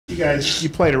You guys, you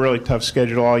played a really tough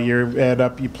schedule all year.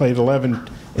 You played 11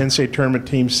 NCAA tournament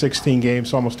teams, 16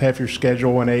 games, almost half your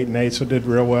schedule, went 8-8, so did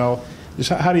real well.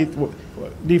 Just how do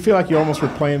you feel like you almost were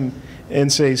playing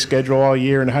NCAA schedule all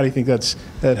year, and how do you think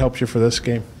that helps you for this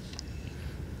game?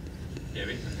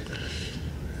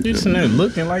 You're just in there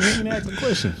looking like you didn't ask the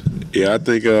question. Yeah, I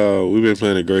think we've been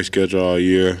playing a great schedule all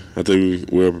year. I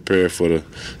think we were prepared for the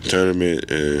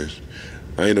tournament, and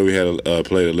I didn't know we had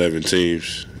played 11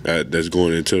 teams that's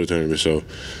going into the tournament, so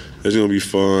it's going to be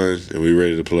fun, and we're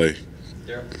ready to play.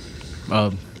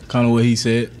 Kind of what he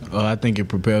said. I think it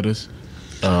prepared us.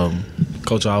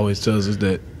 Coach always tells us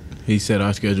that he set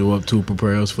our schedule up to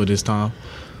prepare us for this time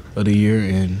of the year,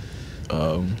 and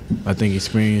I think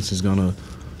experience is going to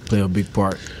play a big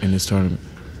part in this tournament.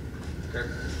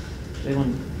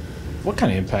 Jaylen, what kind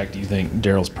of impact do you think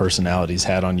Daryl's personality's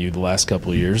had on you the last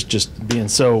couple of years, just being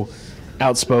so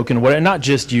outspoken? Not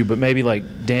just you, but maybe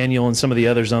like Daniel and some of the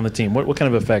others on the team. What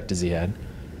kind of effect has he had?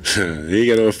 He ain't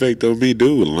got no effect on me,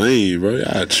 dude. Lame, bro.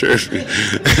 Y'all tripping.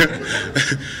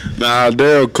 Nah,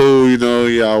 Daryl cool,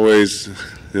 he always,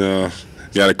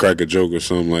 got to crack a joke or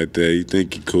something like that. You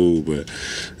think he cool, but,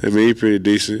 he pretty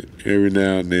decent every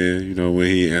now and then, when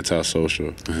he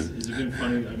antisocial. Has it been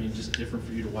funny, just different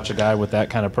for you to watch a guy with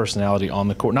that kind of personality on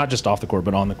the court, not just off the court,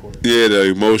 but on the court? Yeah, the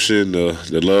emotion,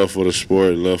 the love for the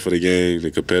sport, the love for the game,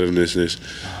 the competitiveness,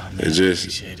 and just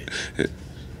appreciate it.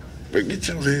 But get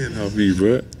your hand off me,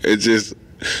 bro. It's just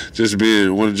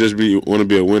want to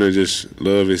be a winner. Just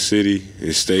love his city,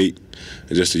 his state,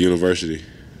 and just the university.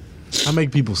 I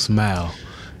make people smile.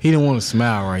 He didn't want to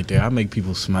smile right there. I make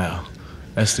people smile.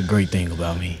 That's the great thing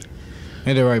about me.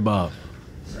 Ain't that right, Bob?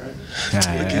 Right.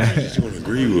 I just want to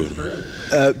agree with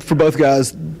him. For both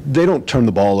guys, they don't turn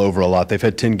the ball over a lot. They've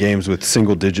had 10 games with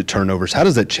single-digit turnovers. How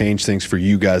does that change things for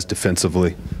you guys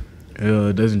defensively?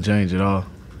 It doesn't change at all.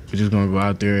 We're just going to go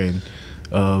out there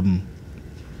and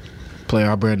play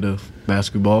our brand of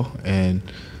basketball, and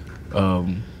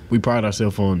we pride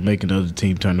ourselves on making the other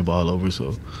team turn the ball over.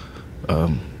 So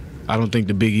I don't think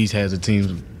the Big East has a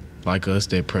team like us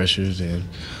that pressures and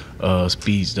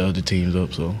speeds the other teams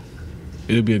up. So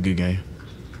it'll be a good game.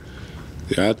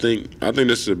 Yeah, I think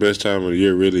this is the best time of the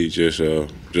year, really, just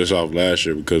off last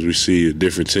year, because we see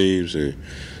different teams and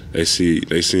they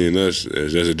seeing us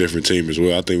as a different team as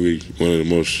well. I think we one of the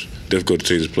most difficult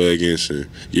teams to play against and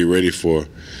get ready for.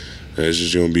 It's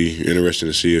just going to be interesting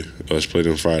to see us play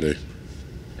them Friday.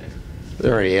 Are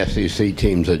there any SEC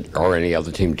teams or any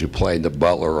other teams you played that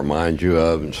Butler reminds you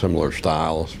of in similar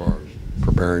style as far as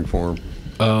preparing for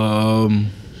them?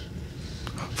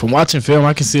 From watching film,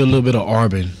 I can see a little bit of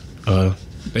Auburn.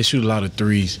 They shoot a lot of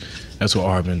threes. That's what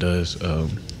Auburn does.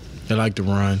 They like to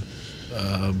run.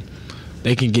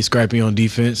 They can get scrappy on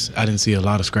defense. I didn't see a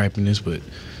lot of scrappiness, but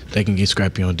they can get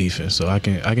scrappy on defense. So I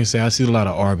can say I see a lot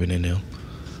of Auburn in them.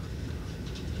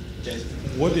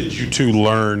 What did you two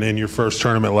learn in your first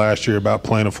tournament last year about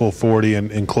playing a full 40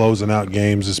 and closing out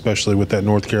games, especially with that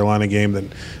North Carolina game, that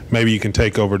maybe you can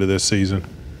take over to this season?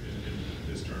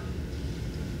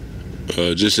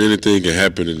 Just anything can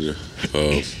happen in the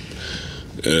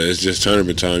it's just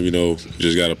tournament time, You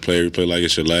just got to play like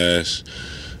it's your last.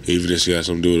 Even if it's got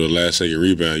something to do with the last-second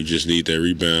rebound, you just need that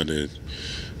rebound. And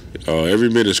every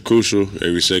minute is crucial.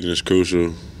 Every second is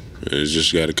crucial. It's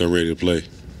just got to come ready to play.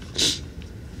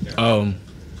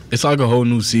 It's like a whole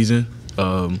new season.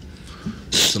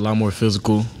 It's a lot more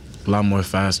physical, a lot more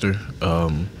faster.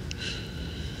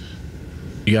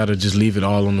 You got to just leave it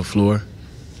all on the floor.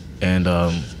 And,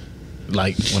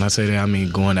 like, when I say that, I mean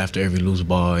going after every loose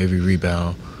ball, every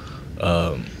rebound.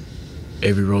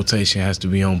 Every rotation has to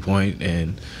be on point,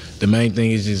 and the main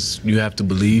thing is just you have to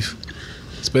believe,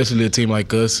 especially a team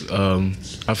like us.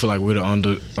 I feel like we're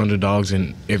the underdogs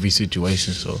in every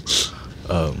situation, so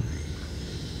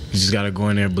you just got to go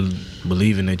in there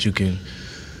believing that you can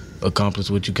accomplish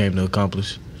what you came to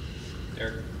accomplish.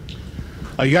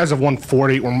 You guys have won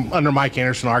 40. Under Mike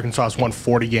Anderson, Arkansas has won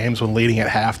 40 games when leading at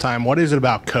halftime. What is it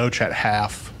about Coach at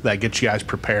half that gets you guys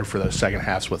prepared for those second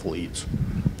halves with leads?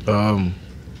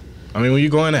 When you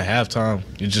go in at halftime,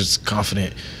 you're just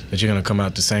confident that you're going to come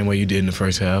out the same way you did in the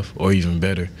first half or even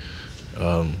better.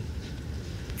 One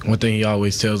thing he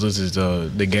always tells us is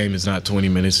the game is not 20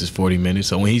 minutes, it's 40 minutes.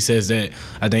 So when he says that,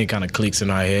 I think it kind of clicks in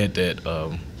our head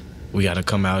that we got to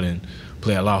come out and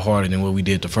play a lot harder than what we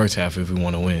did the first half if we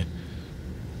want to win.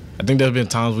 I think there's been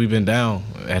times we've been down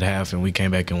at half and we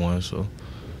came back and won. So.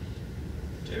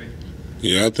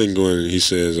 Yeah, I think he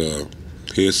says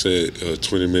he said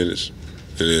 20 minutes,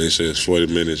 and then he says 40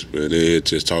 minutes, but then it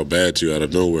just talk bad to you out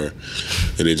of nowhere,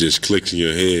 and it just clicks in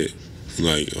your head,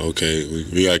 like, okay,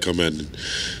 we got to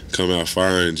come out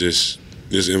firing, just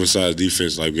just emphasize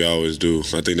defense like we always do.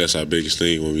 I think that's our biggest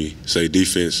thing when we say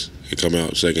defense and come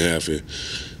out second half and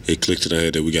it clicked in our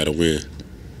head that we got to win.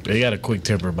 They got a quick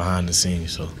temper behind the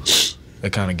scenes, so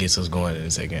that kind of gets us going in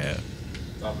the second half.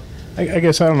 I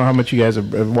guess I don't know how much you guys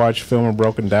have watched film or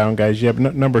broken down, guys. You have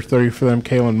number 30 for them,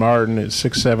 Kalen Martin, at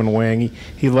 6'7" wing.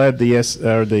 He led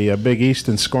the Big East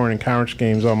in scoring in conference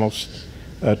games, almost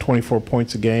 24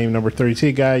 points a game. Number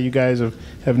 32 guy you guys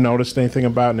have noticed anything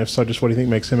about, and if so, just what do you think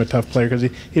makes him a tough player?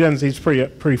 Because he's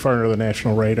pretty far under the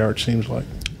national radar, it seems like.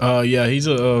 Yeah, he's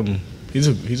a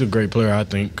great player. I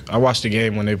think I watched the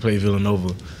game when they played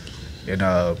Villanova, and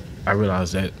I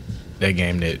realized that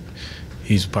game that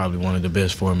he's probably one of the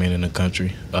best 4-men in the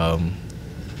country.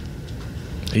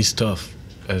 He's tough.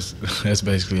 That's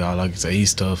basically all I can say.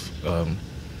 He's tough. We're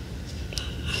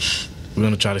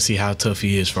gonna try to see how tough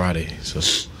he is Friday. So.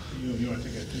 You want to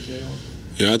take that to Jaylen?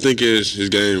 Yeah, I think his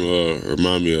game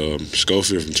remind me of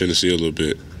Schofield from Tennessee a little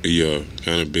bit. He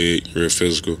kind of big, real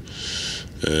physical.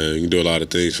 He can do a lot of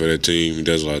things for that team. He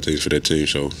does a lot of things for that team.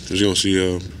 So just gonna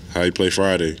see how he play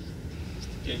Friday.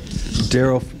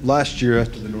 Daryl, last year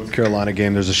after the North Carolina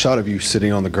game, there's a shot of you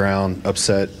sitting on the ground,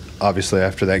 upset, obviously,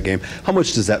 after that game. How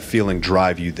much does that feeling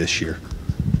drive you this year?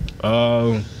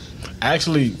 I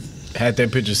actually had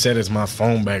that picture set as my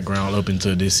phone background up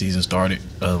until this season started.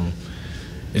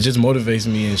 It just motivates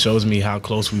me and shows me how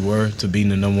close we were to beating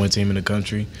the number 1 team in the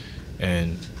country.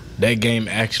 And that game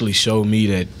actually showed me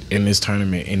that in this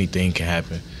tournament, anything can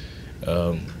happen.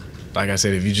 Like I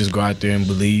said, if you just go out there and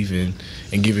believe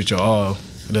and give it your all,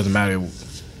 it doesn't matter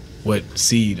what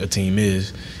seed a team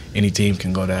is, any team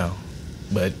can go down.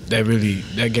 But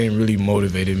that game really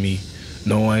motivated me,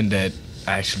 knowing that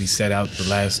I actually sat out the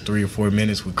last 3 or 4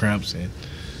 minutes with cramps, and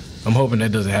I'm hoping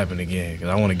that doesn't happen again because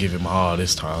I want to give it my all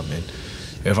this time. And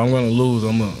if I'm going to lose,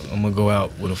 I'm gonna go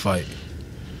out with a fight.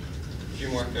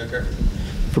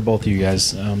 For both of you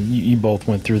guys, you both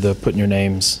went through the putting your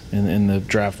names in the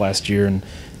draft last year and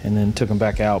then took them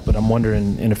back out. But I'm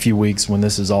wondering, in a few weeks when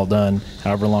this is all done,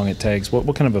 however long it takes, what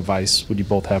kind of advice would you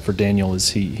both have for Daniel as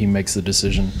he makes the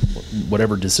decision,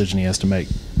 whatever decision he has to make?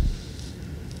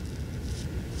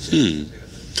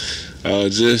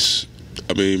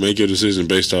 Make your decision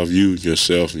based off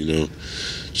yourself,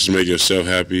 Just make yourself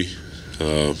happy.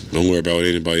 Don't worry about what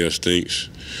anybody else thinks.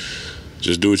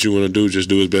 Just do what you want to do. Just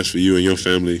do what's best for you and your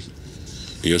family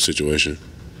and your situation.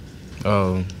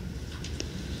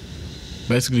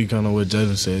 Basically, kind of what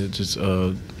Jaylen said. Just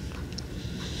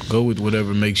go with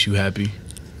whatever makes you happy.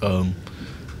 I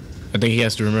think he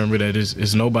has to remember that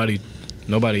it's nobody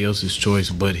else's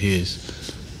choice but his.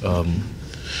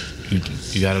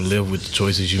 You got to live with the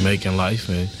choices you make in life,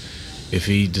 and if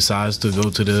he decides to go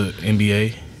to the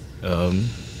NBA,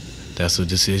 that's a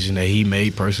decision that he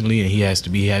made personally, and he has to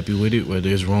be happy with it, whether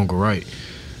it's wrong or right.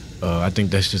 I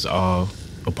think that's just all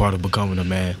a part of becoming a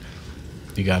man.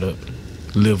 You got to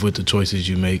live with the choices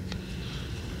you make.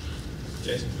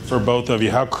 For both of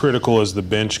you, how critical is the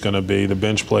bench going to be? The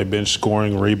bench play, bench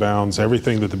scoring, rebounds,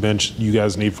 everything that the bench you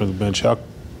guys need from the bench. How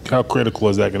critical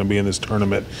is that going to be in this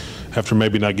tournament after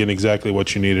maybe not getting exactly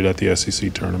what you needed at the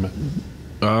SEC tournament?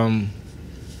 I'm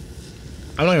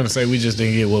not going to say we just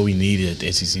didn't get what we needed at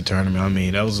the SEC tournament.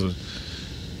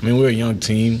 We're a young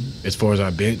team as far as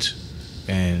our bench,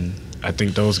 and I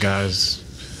think those guys,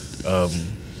 I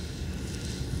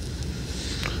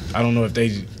don't know if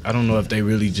they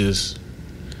really just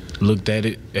looked at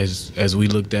it as we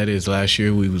looked at it as last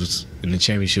year. We was in the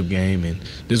championship game, and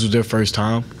this was their first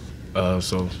time.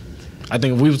 So I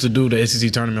think if we was to do the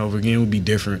SEC tournament over again, it would be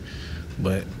different.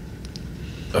 But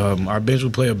our bench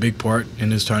will play a big part in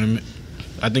this tournament.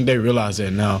 I think they realize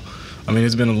that now.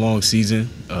 It's been a long season.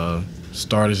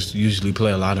 Starters usually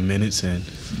play a lot of minutes, and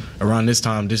around this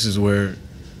time, this is where,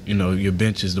 your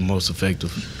bench is the most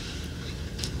effective.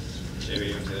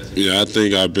 Yeah, I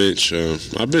think our bench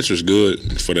was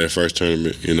good for that first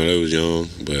tournament. They was young,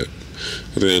 but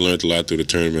I think they learned a lot through the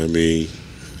tournament.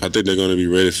 I think they're going to be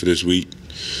ready for this week.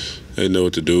 They know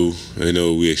what to do. They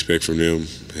know what we expect from them,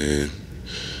 and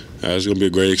it's going to be a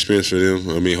great experience for them.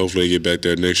 Hopefully they get back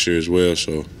there next year as well.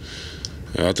 So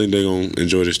I think they're going to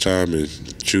enjoy this time and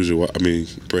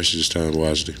precious this time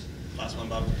wisely.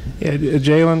 Yeah,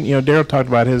 Jaylen, Daryl talked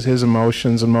about his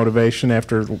emotions and motivation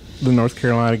after the North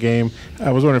Carolina game.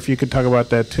 I was wondering if you could talk about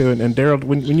that too. And Daryl,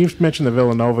 when you mentioned the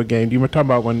Villanova game, do you talk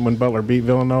about when Butler beat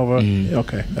Villanova?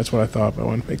 Okay, that's what I thought, but I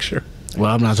want to make sure.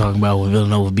 Well, I'm not talking about when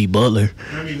Villanova beat Butler.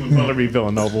 When Butler beat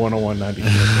Villanova,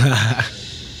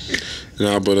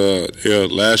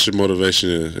 101-92. Last year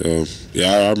motivation.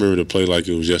 I remember the play like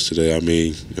it was yesterday. I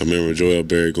remember Joel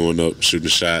Berry going up, shooting a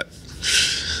shot.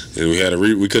 And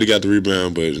we could have got the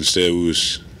rebound, but instead we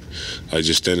was like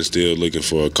just standing still looking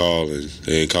for a call, and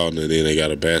they ain't called, and then they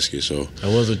got a basket. So That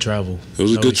was a travel. it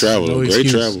was a good travel, great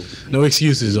travel. No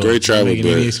excuses. Though. Great travel, Not making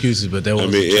but any excuses, but that was. I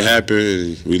mean, it happened,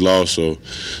 and we lost, so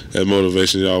that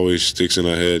motivation always sticks in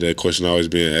our head. That question always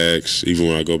being asked, even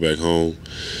when I go back home,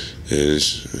 and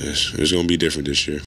it's going to be different this year.